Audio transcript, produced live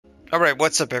Alright,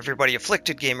 what's up everybody?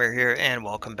 Afflicted Gamer here, and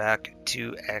welcome back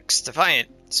to XDefiant.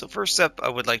 So first up, I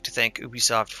would like to thank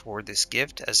Ubisoft for this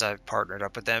gift, as I've partnered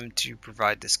up with them to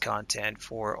provide this content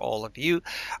for all of you.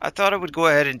 I thought I would go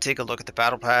ahead and take a look at the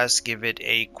Battle Pass, give it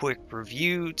a quick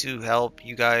review to help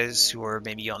you guys who are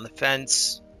maybe on the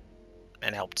fence,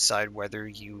 and help decide whether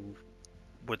you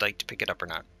would like to pick it up or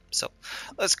not. So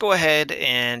let's go ahead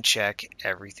and check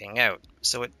everything out.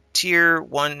 So at tier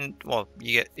 1, well,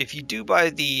 you get, if you do buy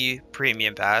the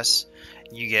premium pass,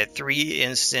 you get 3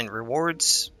 instant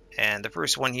rewards, and the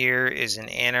first one here is an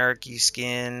anarchy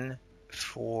skin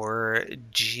for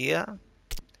Gia.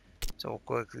 So we'll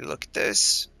quickly look at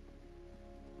this.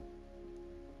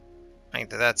 I think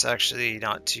that that's actually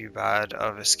not too bad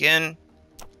of a skin.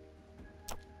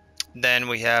 Then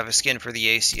we have a skin for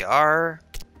the ACR,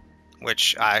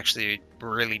 which I actually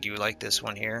really do like this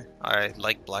one here. I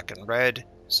like black and red,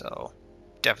 so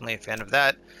definitely a fan of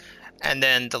that. And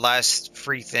then the last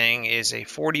free thing is a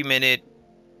 40-minute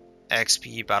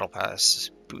XP Battle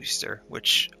Pass booster,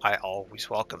 which I always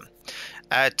welcome.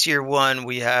 At tier 1,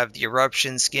 we have the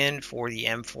Eruption skin for the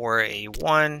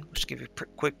M4A1, which give you a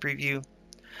quick preview.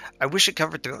 I wish it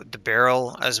covered the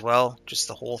barrel as well, just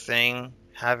the whole thing,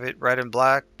 have it red and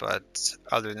black, but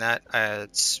other than that,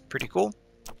 it's pretty cool.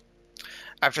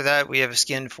 After that, we have a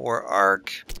skin for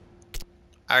Ark.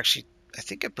 Actually, I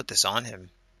think I put this on him,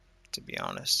 to be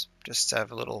honest, just to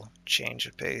have a little change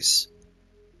of pace.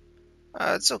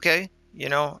 It's okay, you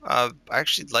know. I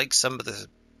actually like some of the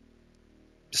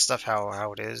stuff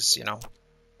how it is, you know.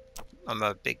 I'm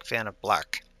a big fan of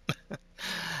black.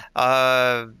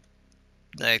 Like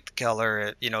the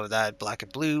color, you know, that black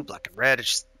and blue, black and red. I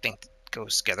just think it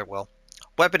goes together well.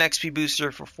 Weapon XP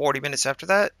booster for 40 minutes after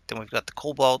that. Then we've got the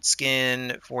Cobalt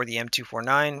skin for the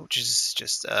M249, which is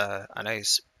just a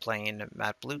nice plain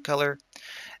matte blue color.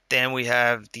 Then we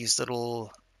have these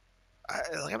little,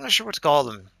 I'm not sure what to call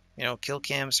them, you know, kill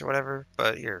cams or whatever.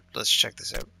 But here, let's check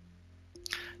this out.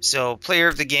 So, player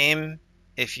of the game.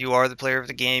 If you are the player of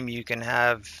the game, you can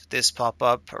have this pop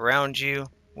up around you,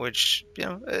 which, you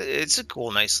know, it's a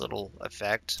cool, nice little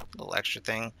effect, little extra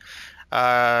thing.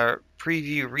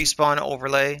 Preview respawn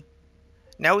overlay.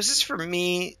 Now, is this for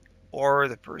me or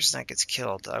the person that gets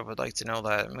killed? I would like to know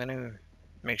that. I'm going to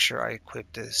make sure I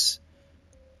equip this,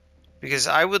 because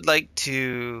I would like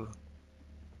to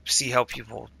see how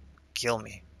people kill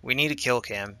me. We need a kill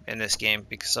cam in this game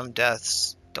because some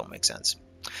deaths don't make sense.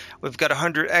 We've got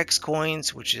 100x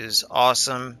coins, which is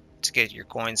awesome to get your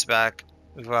coins back.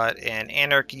 We've got an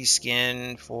anarchy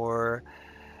skin for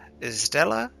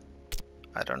Isdella.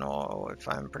 I don't know if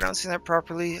I'm pronouncing that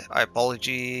properly. My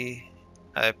apologies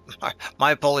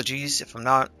if I'm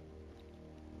not.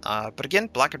 But again,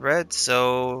 black and red,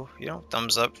 so, you know,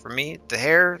 thumbs up for me. The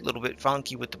hair, a little bit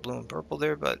funky with the blue and purple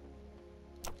there, but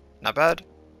not bad.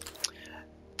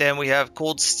 Then we have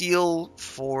Cold Steel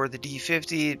for the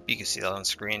D50. You can see that on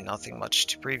screen, nothing much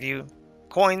to preview.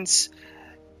 Coins,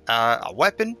 a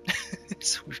weapon.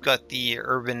 So we've got the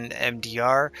Urban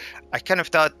MDR. I kind of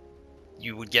thought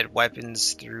you would get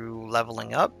weapons through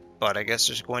leveling up, but I guess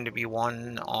there's going to be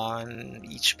one on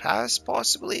each pass,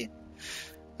 possibly.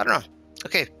 I don't know.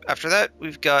 Okay, after that,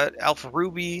 we've got Alpha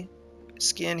Ruby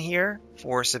skin here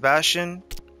for Sebastian.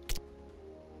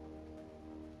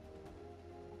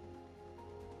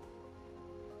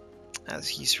 As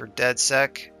he's for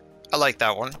DedSec. I like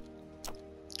that one.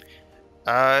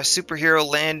 Superhero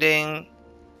landing.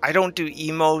 I don't do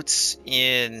emotes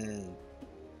in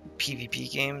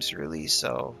PvP games, really,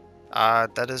 so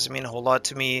that doesn't mean a whole lot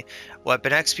to me.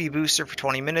 Weapon XP booster for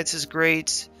 20 minutes is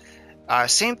great.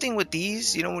 Same thing with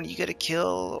these, you know, when you get a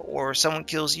kill or someone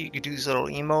kills you, you can do these little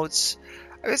emotes.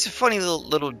 It's a funny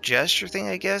little gesture thing,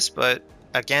 I guess, but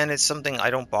again, it's something I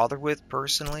don't bother with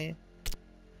personally.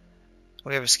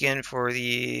 We have a skin for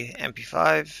the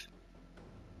MP5.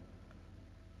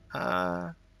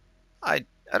 I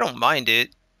don't mind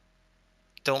it.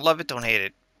 Don't love it, don't hate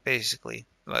it, basically.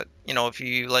 But, you know, if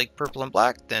you like purple and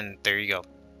black, then there you go.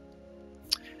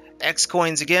 X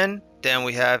coins again. Then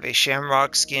we have a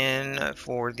Shamrock skin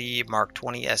for the Mark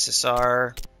 20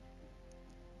 SSR.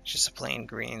 Just a plain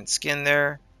green skin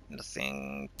there.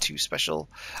 Nothing too special.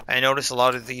 I notice a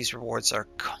lot of these rewards are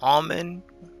common.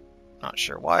 Not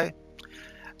sure why.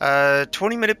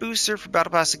 20-minute booster for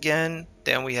Battle Pass again.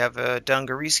 Then we have a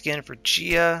Dungaree skin for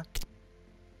Gia.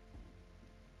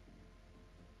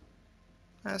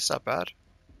 That's not bad.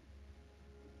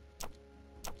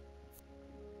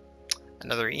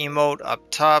 Another emote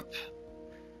up top.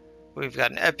 We've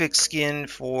got an epic skin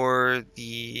for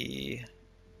the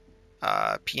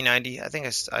P90. I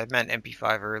think I meant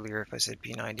MP5 earlier if I said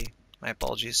P90. My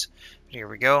apologies. But here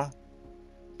we go.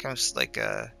 Comes like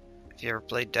if you ever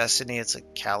played Destiny, it's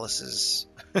like Callus's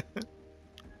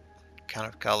kind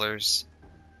of colors.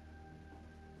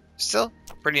 Still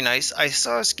pretty nice. I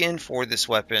saw a skin for this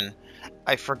weapon.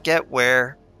 I forget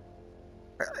where.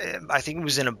 I think it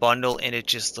was in a bundle and it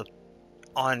just looked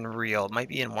unreal. It might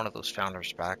be in one of those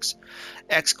founders packs.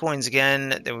 X coins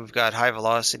again. Then we've got high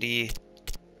velocity.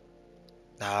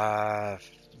 Yeah.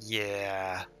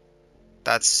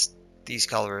 These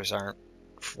colors aren't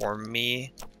for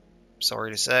me.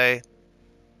 Sorry to say.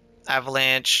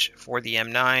 Avalanche for the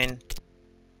M9.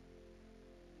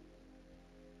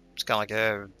 It's kind of like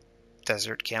a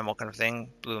desert camel kind of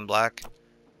thing. Blue and black.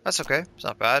 That's okay. It's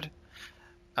not bad.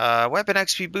 Weapon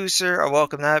XP booster, I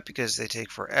welcome that because they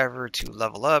take forever to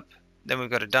level up. Then we've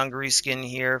got a dungaree skin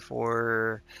here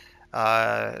for,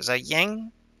 is that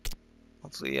Yang?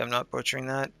 Hopefully I'm not butchering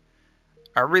that.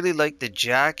 I really like the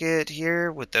jacket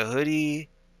here with the hoodie.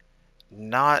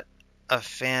 Not a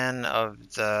fan of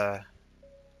the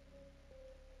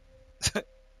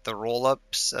the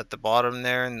roll-ups at the bottom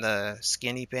there and the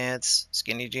skinny pants,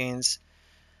 skinny jeans.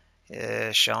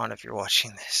 Sean, if you're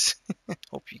watching this,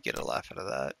 hope you get a laugh out of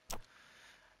that.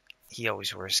 He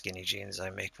always wears skinny jeans. I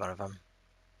make fun of him.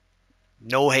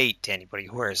 No hate to anybody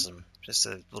who wears them. Just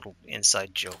a little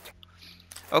inside joke.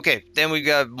 Okay, then we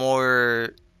got more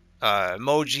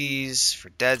emojis for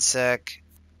DedSec.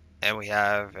 And we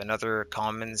have another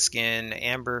common skin,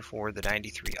 Amber, for the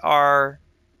 93R.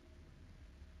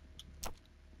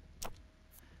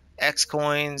 X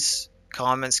coins,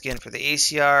 common skin for the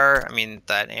ACR. I mean,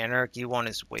 that Anarchy one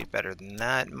is way better than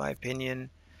that, in my opinion.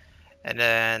 And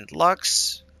then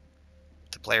Lux,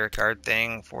 the player card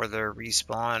thing for the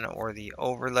respawn or the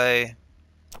overlay.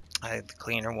 I think the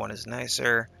cleaner one is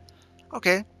nicer.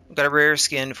 Okay, we've got a rare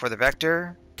skin for the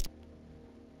Vector.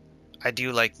 I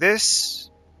do like this.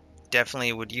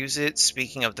 Definitely would use it.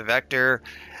 Speaking of the Vector,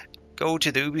 go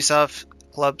to the Ubisoft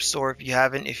Club store if you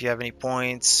haven't. If you have any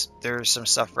points, there's some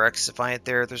stuff for XDefiant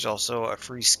there. There's also a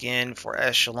free skin for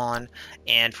Echelon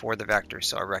and for the Vector,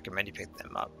 so I recommend you pick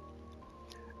them up.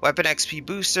 Weapon XP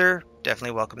booster,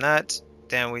 definitely welcome that.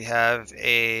 Then we have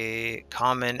a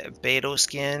common Beto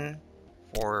skin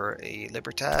for a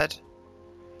Libertad.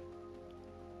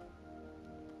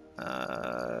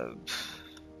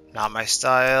 Not my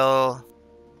style,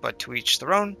 but to each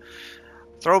their own.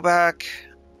 Throwback,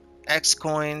 X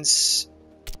coins,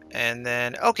 and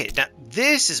then, okay, now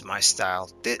this is my style.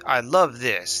 I love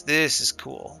this. This is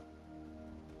cool.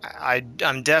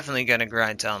 I'm definitely going to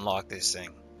grind to unlock this thing.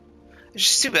 It's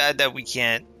just too bad that we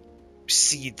can't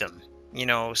see them. You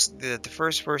know, the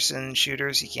first person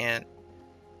shooters, you can't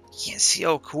see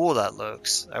how cool that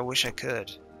looks. I wish I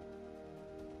could.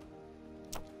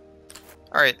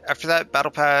 Alright, after that,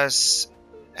 Battle Pass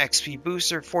XP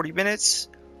booster, 40 minutes.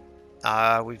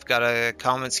 We've got a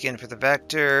common skin for the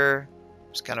Vector.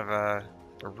 It's kind of a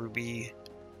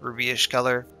ruby-ish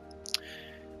color.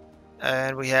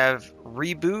 And we have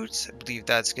Reboot. I believe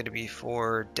that's going to be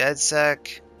for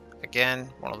DedSec. Again,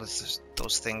 one of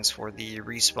those things for the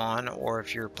respawn, or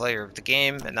if you're a player of the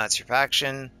game and that's your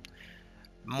faction.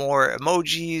 More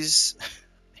emojis.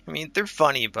 I mean, they're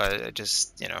funny, but I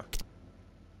just, you know.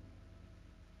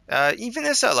 Even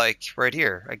this I like right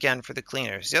here, again for the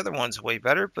cleaners. The other one's way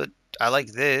better, but I like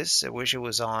this. I wish it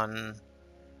was on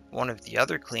one of the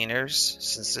other cleaners,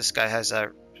 since this guy has that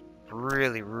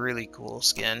really, really cool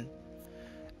skin.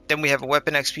 Then we have a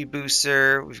weapon XP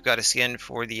booster. We've got a skin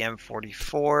for the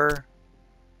M44.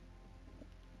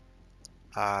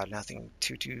 Nothing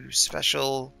too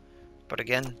special, but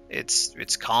again,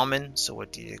 it's common, so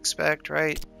what do you expect,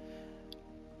 right?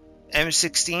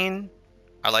 M16.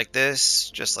 I like this,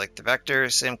 just like the Vector,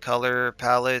 same color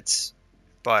palette,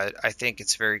 but I think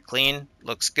it's very clean,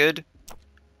 looks good.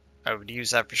 I would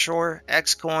use that for sure.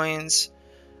 X coins,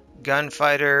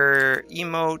 gunfighter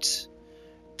emote.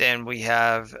 Then we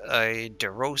have a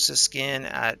DeRosa skin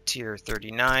at tier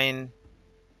 39.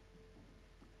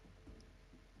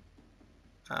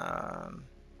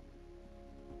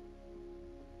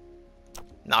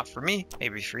 Not for me,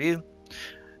 maybe for you.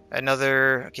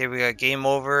 Okay, we got Game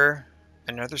Over.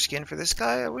 Another skin for this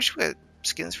guy. I wish we had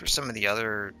skins for some of the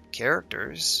other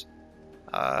characters.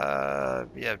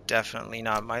 Yeah, definitely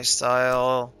not my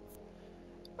style.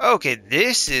 Okay,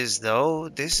 this is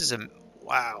a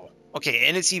wow. Okay,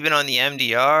 and it's even on the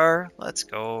MDR. Let's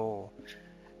go.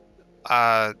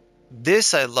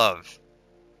 This I love.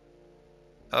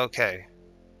 Okay,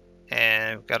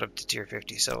 and we got up to tier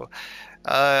 50. So,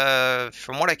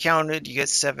 from what I counted, you get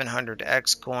 700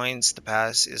 X coins. The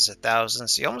pass is 1,000,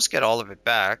 so you almost get all of it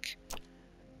back.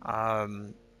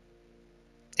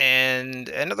 And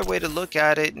another way to look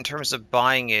at it in terms of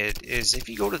buying it is if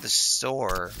you go to the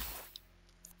store,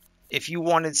 if you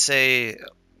wanted, say,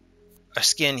 a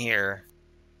skin here,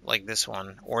 like this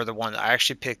one, or the one, I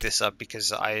actually picked this up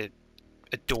because I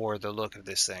adore the look of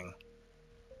this thing.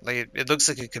 Like it looks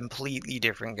like a completely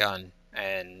different gun,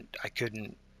 and I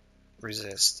couldn't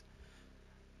resist.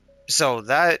 So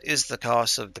that is the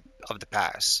cost of the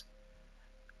pass.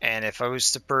 And if I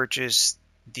was to purchase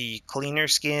the cleaner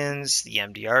skins, the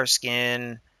MDR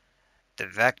skin, the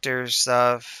vector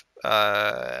stuff,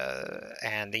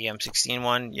 and the M16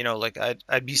 one, you know, like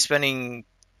I'd be spending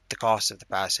the cost of the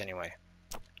pass anyway.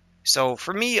 So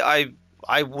for me, I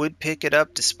would pick it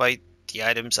up despite the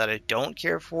items that I don't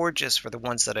care for, just for the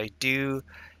ones that I do,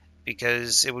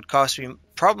 because it would cost me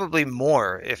probably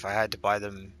more if I had to buy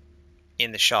them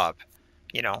in the shop.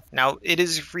 You know, now it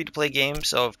is a free to play game,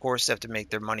 so of course they have to make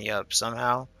their money up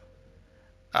somehow.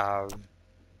 Um,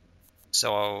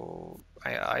 so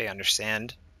I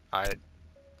understand.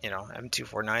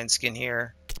 M249 skin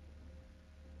here.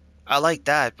 I like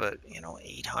that, but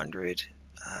 800.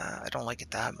 I don't like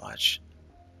it that much.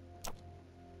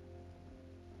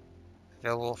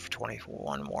 Available for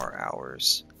 21 more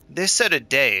hours. This said a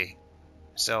day,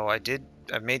 so I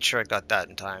made sure I got that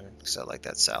in time because I like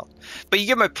that style. But you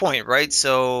get my point, right?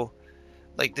 So,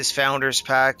 like this Founders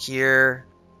Pack here,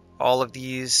 all of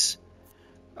these,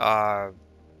 I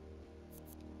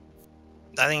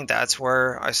think that's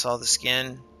where I saw the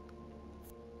skin.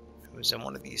 It was in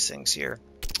one of these things here,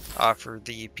 for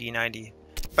the P90.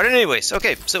 But anyways,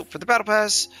 okay, so for the Battle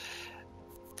Pass,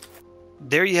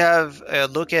 there you have a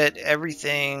look at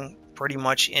everything pretty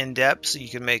much in depth, so you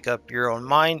can make up your own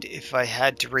mind. If I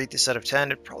had to rate this out of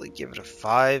 10, I'd probably give it a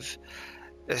 5.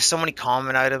 There's so many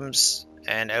common items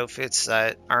and outfits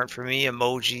that aren't for me,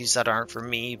 emojis that aren't for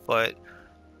me, but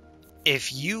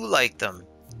if you like them,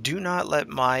 do not let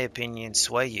my opinion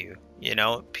sway you.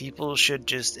 People should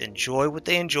just enjoy what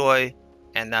they enjoy,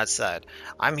 and that's that.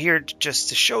 I'm here just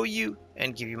to show you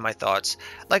and give you my thoughts.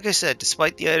 Like I said,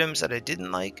 despite the items that I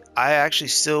didn't like, I actually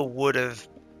still would have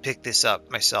picked this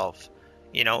up myself.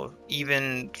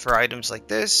 Even for items like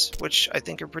this, which I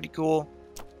think are pretty cool.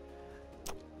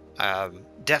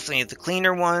 Definitely the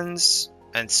cleaner ones,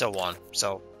 and so on.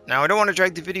 So now I don't want to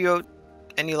drag the video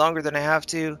any longer than I have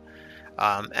to.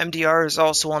 MDR is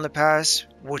also on the pass,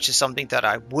 which is something that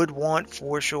I would want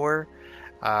for sure.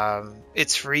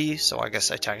 It's free, so I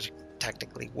guess I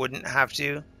technically wouldn't have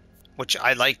to, which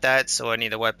I like that. So any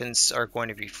of the weapons are going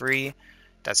to be free.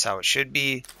 That's how it should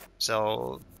be.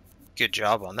 So good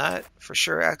job on that for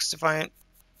sure, XDefiant.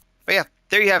 But yeah,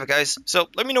 there you have it, guys. So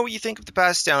let me know what you think of the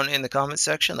pass down in the comment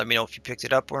section. Let me know if you picked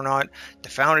it up or not. The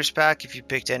Founders Pack, if you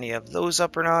picked any of those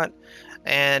up or not.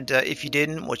 And if you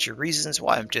didn't, what's your reasons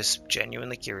why? I'm just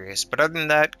genuinely curious. But other than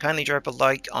that, kindly drop a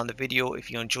like on the video if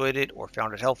you enjoyed it or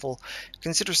found it helpful.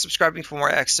 Consider subscribing for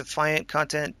more XDefiant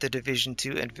content, the Division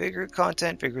 2 and Vigor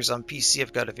content. Vigor's on PC.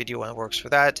 I've got a video in the works for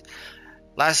that.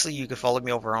 Lastly, you can follow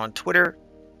me over on Twitter,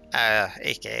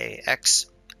 aka X,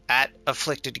 at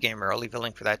Afflicted Gamer. I'll leave a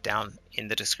link for that down in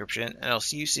the description, and I'll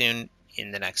see you soon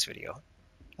in the next video.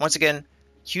 Once again,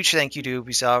 huge thank you to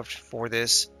Ubisoft for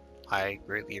this. I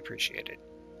greatly appreciate it.